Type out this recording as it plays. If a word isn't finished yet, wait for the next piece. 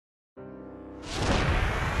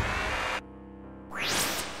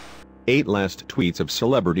8 Last tweets of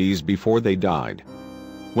celebrities before they died.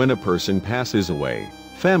 When a person passes away,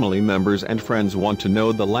 family members and friends want to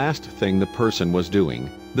know the last thing the person was doing,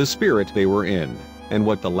 the spirit they were in, and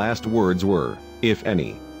what the last words were, if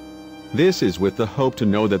any. This is with the hope to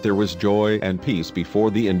know that there was joy and peace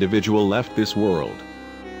before the individual left this world.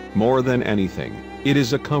 More than anything, it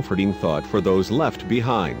is a comforting thought for those left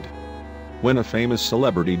behind. When a famous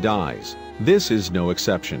celebrity dies, this is no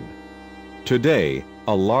exception. Today,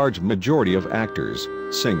 a large majority of actors,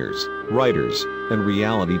 singers, writers, and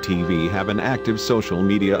reality TV have an active social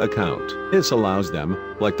media account. This allows them,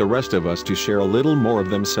 like the rest of us, to share a little more of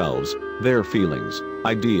themselves, their feelings,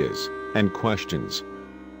 ideas, and questions.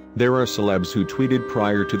 There are celebs who tweeted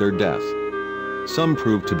prior to their death. Some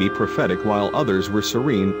proved to be prophetic while others were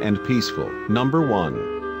serene and peaceful. Number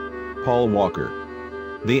 1. Paul Walker.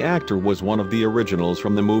 The actor was one of the originals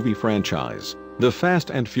from the movie franchise, The Fast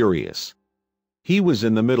and Furious. He was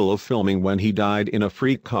in the middle of filming when he died in a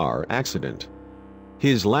freak car accident.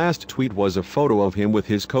 His last tweet was a photo of him with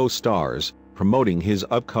his co-stars, promoting his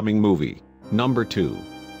upcoming movie. Number 2.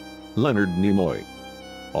 Leonard Nimoy.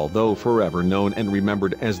 Although forever known and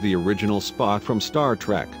remembered as the original Spock from Star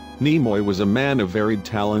Trek, Nimoy was a man of varied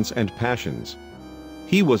talents and passions.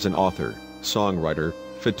 He was an author, songwriter,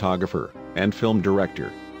 photographer, and film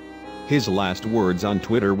director. His last words on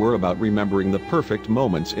Twitter were about remembering the perfect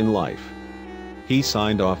moments in life. He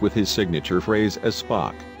signed off with his signature phrase as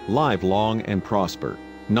Spock, "Live long and prosper."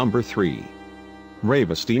 Number 3.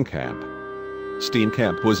 Reeva Steenkamp.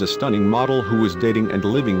 Steenkamp was a stunning model who was dating and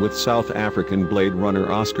living with South African Blade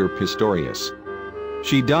Runner Oscar Pistorius.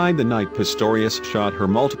 She died the night Pistorius shot her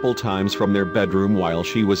multiple times from their bedroom while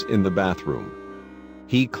she was in the bathroom.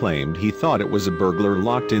 He claimed he thought it was a burglar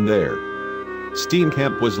locked in there.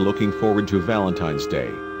 Steenkamp was looking forward to Valentine's Day.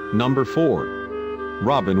 Number 4.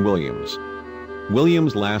 Robin Williams.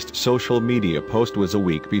 Williams' last social media post was a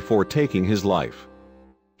week before taking his life.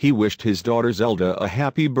 He wished his daughter Zelda a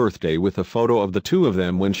happy birthday with a photo of the two of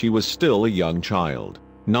them when she was still a young child.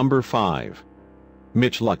 Number 5.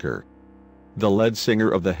 Mitch Lucker. The lead singer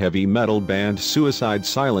of the heavy metal band Suicide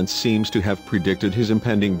Silence seems to have predicted his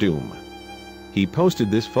impending doom. He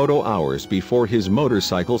posted this photo hours before his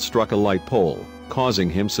motorcycle struck a light pole, causing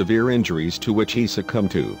him severe injuries to which he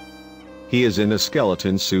succumbed to. He is in a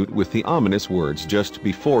skeleton suit with the ominous words just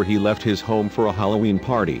before he left his home for a Halloween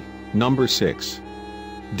party. Number 6.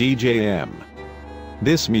 DJ M.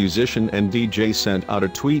 This musician and DJ sent out a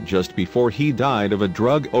tweet just before he died of a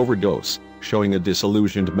drug overdose, showing a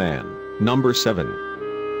disillusioned man. Number 7.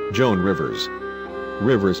 Joan Rivers.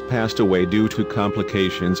 Rivers passed away due to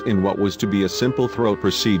complications in what was to be a simple throat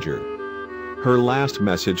procedure. Her last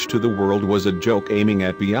message to the world was a joke aiming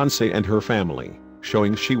at Beyoncé and her family,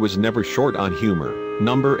 showing she was never short on humor.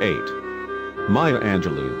 Number 8. Maya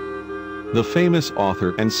Angelou. The famous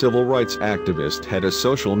author and civil rights activist had a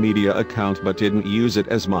social media account but didn't use it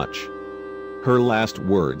as much. Her last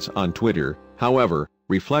words on Twitter, however,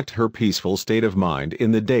 reflect her peaceful state of mind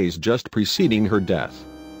in the days just preceding her death.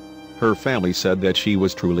 Her family said that she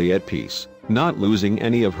was truly at peace, not losing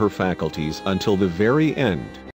any of her faculties until the very end.